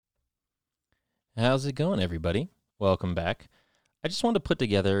How's it going, everybody? Welcome back. I just wanted to put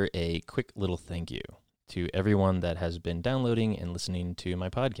together a quick little thank you to everyone that has been downloading and listening to my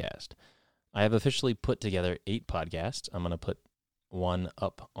podcast. I have officially put together 8 podcasts. I'm going to put one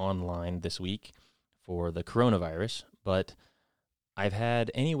up online this week for the coronavirus, but I've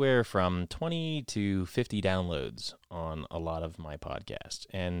had anywhere from 20 to 50 downloads on a lot of my podcasts.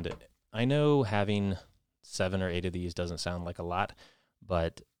 And I know having 7 or 8 of these doesn't sound like a lot,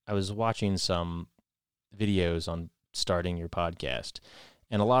 but I was watching some videos on starting your podcast,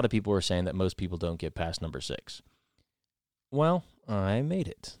 and a lot of people were saying that most people don't get past number 6. Well, I made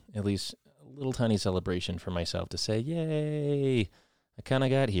it. At least a little tiny celebration for myself to say, yay, I kind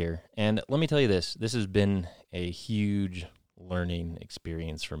of got here. And let me tell you this has been a huge learning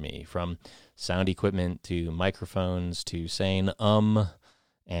experience for me, from sound equipment to microphones to saying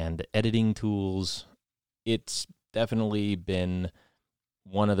and editing tools. It's definitely been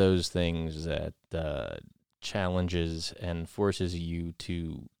one of those things that challenges and forces you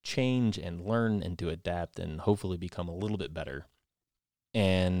to change and learn and to adapt and hopefully become a little bit better.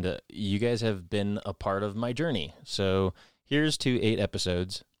 And you guys have been a part of my journey. So here's to 8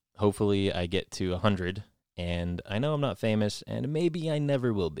 episodes. Hopefully I get to 100. And I know I'm not famous, and maybe I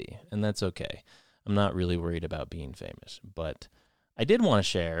never will be, and that's okay. I'm not really worried about being famous. But I did want to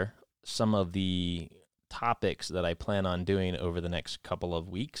share some of the topics that I plan on doing over the next couple of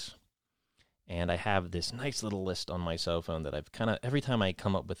weeks. And I have this nice little list on my cell phone that I've every time I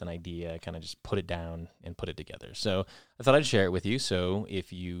come up with an idea, I kind of just put it down and put it together. So I thought I'd share it with you. So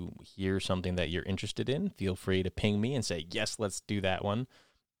if you hear something that you're interested in, feel free to ping me and say, yes, let's do that one.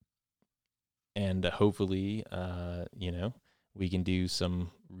 And hopefully, we can do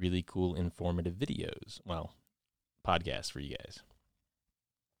some really cool, informative videos. Well, podcasts for you guys.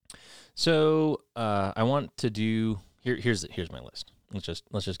 So I want to do here's my list.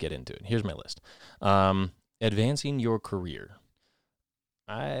 Let's just get into it. Here's my list. Advancing your career.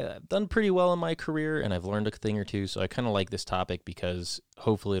 I've done pretty well in my career, and I've learned a thing or two. So I kind of like this topic because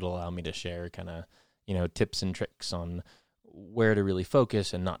hopefully it'll allow me to share kind of tips and tricks on where to really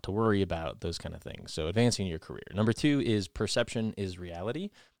focus and not to worry about those kind of things. So advancing your career. Number 2 is perception is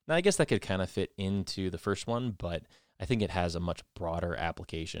reality. Now, I guess that could kind of fit into the first one, but I think it has a much broader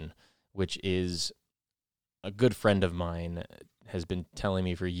application, which is a good friend of mine has been telling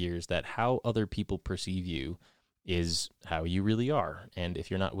me for years that how other people perceive you is how you really are. And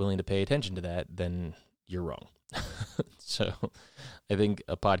if you're not willing to pay attention to that, then you're wrong. So I think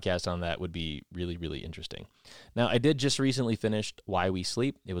a podcast on that would be really, really interesting. Now, I did just recently finish Why We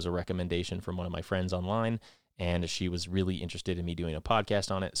Sleep. It was a recommendation from one of my friends online, and she was really interested in me doing a podcast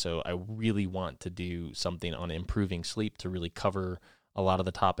on it. So I really want to do something on improving sleep to really cover a lot of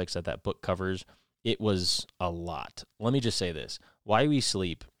the topics that book covers. It was a lot. Let me just say this. Why We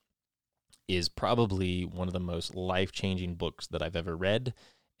Sleep is probably one of the most life-changing books that I've ever read,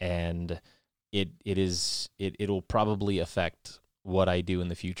 and it'll probably affect what I do in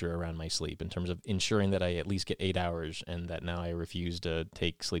the future around my sleep in terms of ensuring that I at least get 8 hours, and that now I refuse to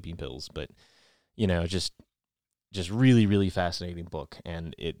take sleeping pills. But, just really, really fascinating book.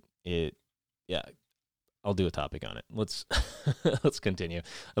 And yeah, I'll do a topic on it. Let's continue. I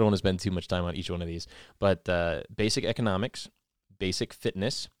don't want to spend too much time on each one of these, but basic economics, basic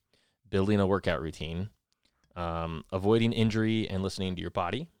fitness, building a workout routine, avoiding injury and listening to your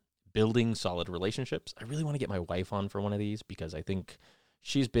body, building solid relationships. I really want to get my wife on for one of these because I think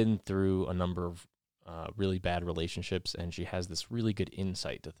she's been through a number of really bad relationships, and she has this really good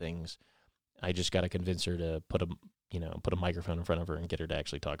insight to things. I just got to convince her to put a microphone in front of her and get her to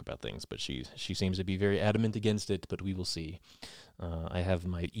actually talk about things. But she seems to be very adamant against it, but we will see. I have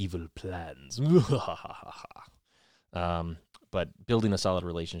my evil plans. But building a solid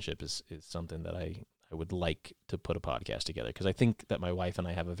relationship is something that I would like to put a podcast together, because I think that my wife and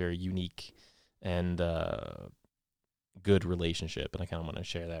I have a very unique and good relationship, and I kind of want to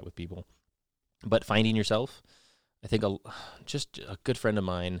share that with people. But finding yourself, I think just a good friend of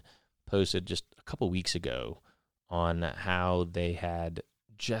mine posted just a couple weeks ago on how they had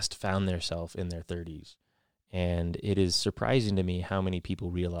just found themselves in their 30s. And it is surprising to me how many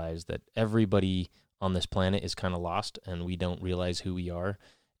people realize that everybody on this planet is kind of lost, and we don't realize who we are.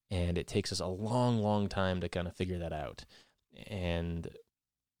 And it takes us a long, long time to kind of figure that out. And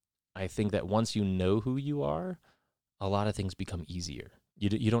I think that once you know who you are, a lot of things become easier.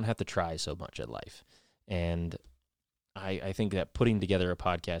 You don't have to try so much at life. And I think that putting together a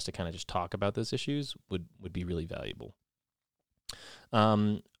podcast to kind of just talk about those issues would be really valuable.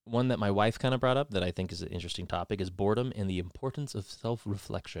 One that my wife kind of brought up that I think is an interesting topic is boredom and the importance of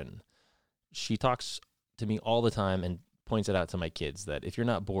self-reflection. She talks to me all the time and points it out to my kids that if you're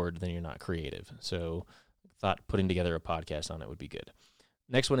not bored, then you're not creative. So thought putting together a podcast on it would be good.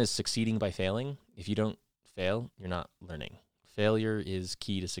 Next one is succeeding by failing. If you don't fail, you're not learning. Failure is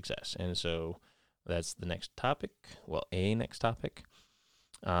key to success. And so that's the next topic. Well, a next topic.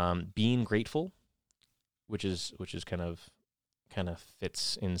 Being grateful, which is kind of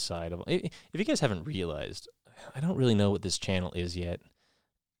fits inside of. If you guys haven't realized, I don't really know what this channel is yet.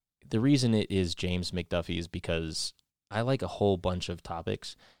 The reason it is James McDuffie is because I like a whole bunch of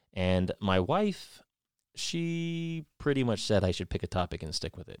topics, and my wife, she pretty much said I should pick a topic and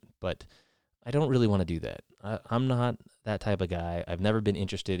stick with it, but I don't really want to do that. I'm not that type of guy. I've never been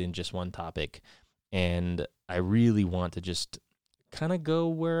interested in just one topic, and I really want to just kind of go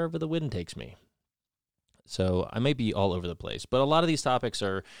wherever the wind takes me. So I may be all over the place, but a lot of these topics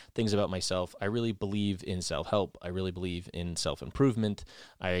are things about myself. I really believe in self-help. I really believe in self-improvement.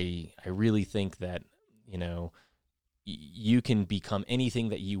 I really think that, you can become anything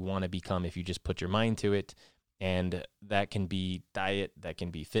that you want to become if you just put your mind to it. And that can be diet, that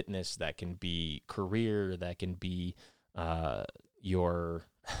can be fitness, that can be career, that can be your,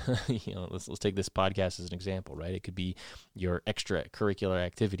 let's take this podcast as an example, right? It could be your extracurricular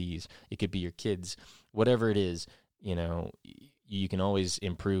activities. It could be your kids, whatever it is, you can always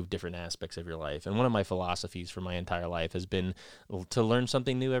improve different aspects of your life. And one of my philosophies for my entire life has been to learn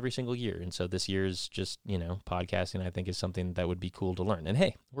something new every single year. And so this year's just, podcasting, I think, is something that would be cool to learn. And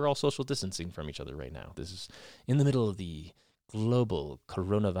hey, we're all social distancing from each other right now. This is in the middle of the global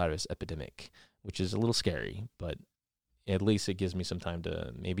coronavirus epidemic, which is a little scary, but at least it gives me some time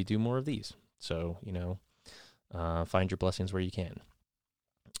to maybe do more of these. So, find your blessings where you can.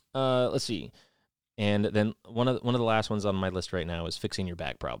 Let's see. And then one of the last ones on my list right now is fixing your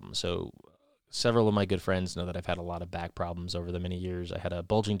back problem. So several of my good friends know that I've had a lot of back problems over the many years. I had a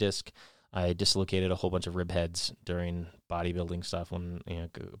bulging disc. I dislocated a whole bunch of rib heads during bodybuilding stuff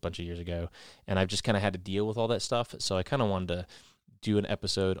a bunch of years ago. And I've just kind of had to deal with all that stuff. So I kind of wanted to do an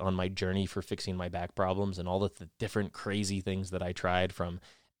episode on my journey for fixing my back problems and all the different crazy things that I tried, from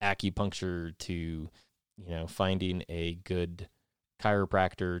acupuncture to, finding a good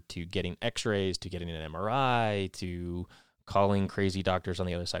chiropractor, to getting x-rays, to getting an MRI, to calling crazy doctors on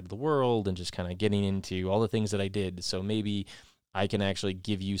the other side of the world, and just kind of getting into all the things that I did. So maybe I can actually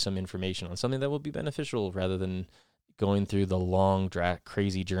give you some information on something that will be beneficial rather than going through the long,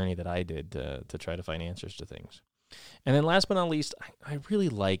 crazy journey that I did to try to find answers to things. And then last but not least, I really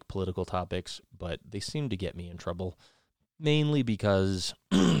like political topics, but they seem to get me in trouble, mainly because,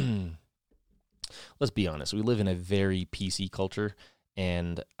 let's be honest, we live in a very PC culture,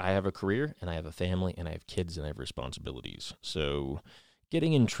 and I have a career, and I have a family, and I have kids, and I have responsibilities. So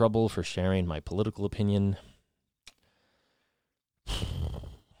getting in trouble for sharing my political opinion,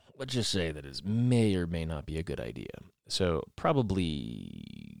 let's just say that it may or may not be a good idea. So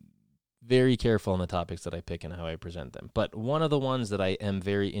probably very careful on the topics that I pick and how I present them. But one of the ones that I am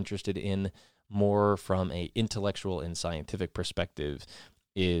very interested in, more from a intellectual and scientific perspective,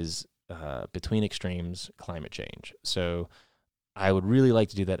 is Between Extremes, Climate Change. So I would really like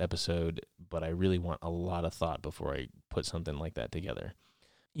to do that episode, but I really want a lot of thought before I put something like that together.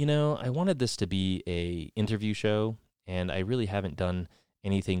 I wanted this to be a interview show, and I really haven't done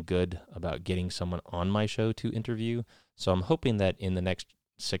anything good about getting someone on my show to interview. So I'm hoping that in the next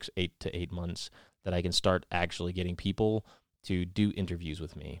 8 to 8 months that I can start actually getting people to do interviews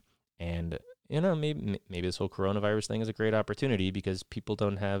with me. And, maybe this whole coronavirus thing is a great opportunity because people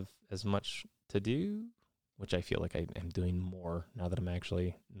don't have as much to do, which I feel like I am doing more now that I'm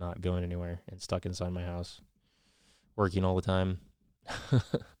actually not going anywhere and stuck inside my house, working all the time.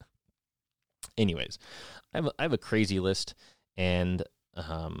 Anyways, I have a crazy list, and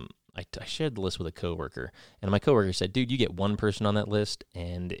I shared the list with a coworker, and my coworker said, dude, you get one person on that list,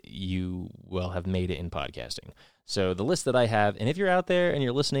 and you will have made it in podcasting. So the list that I have, and if you're out there and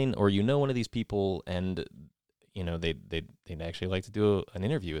you're listening, or one of these people, and they'd actually like to do an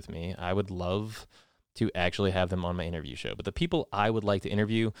interview with me, I would love to actually have them on my interview show. But the people I would like to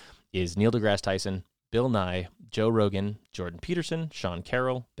interview is Neil deGrasse Tyson, Bill Nye, Joe Rogan, Jordan Peterson, Sean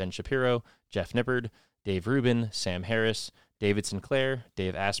Carroll, Ben Shapiro, Jeff Nippard, Dave Rubin, Sam Harris, David Sinclair,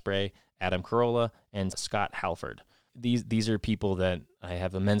 Dave Asprey, Adam Carolla, and Scott Halford. These are people that I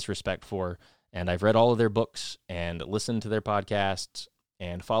have immense respect for, and I've read all of their books and listened to their podcasts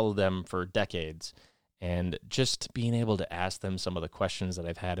and followed them for decades. And just being able to ask them some of the questions that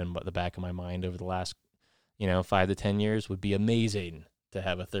I've had in the back of my mind over the last, 5 to 10 years would be amazing to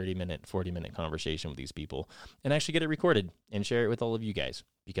have a 30-minute, 40-minute conversation with these people and actually get it recorded and share it with all of you guys,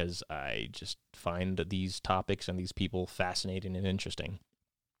 because I just find these topics and these people fascinating and interesting.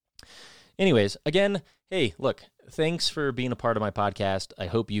 anyways, again, hey, look, thanks for being a part of my podcast. I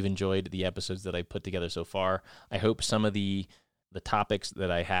hope you've enjoyed the episodes that I put together so far. I hope some of the topics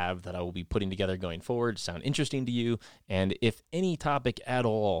that I have that I will be putting together going forward sound interesting to you. And if any topic at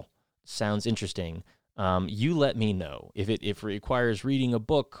all sounds interesting, you let me know. If it requires reading a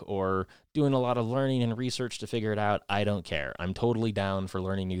book or doing a lot of learning and research to figure it out, I don't care. I'm totally down for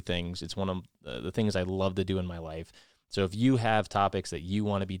learning new things. It's one of the things I love to do in my life. So if you have topics that you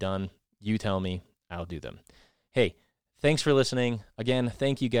want to be done, you tell me, I'll do them. Hey, thanks for listening. Again,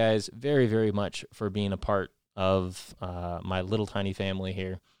 thank you guys very, very much for being a part of my little tiny family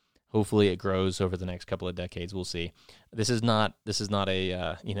here. Hopefully it grows over the next couple of decades. We'll see. This is not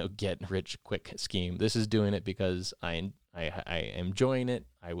a get rich quick scheme. This is doing it because I am enjoying it.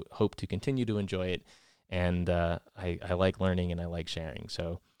 I hope to continue to enjoy it, and I like learning and I like sharing.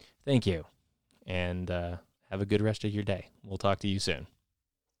 So thank you, and have a good rest of your day. We'll talk to you soon.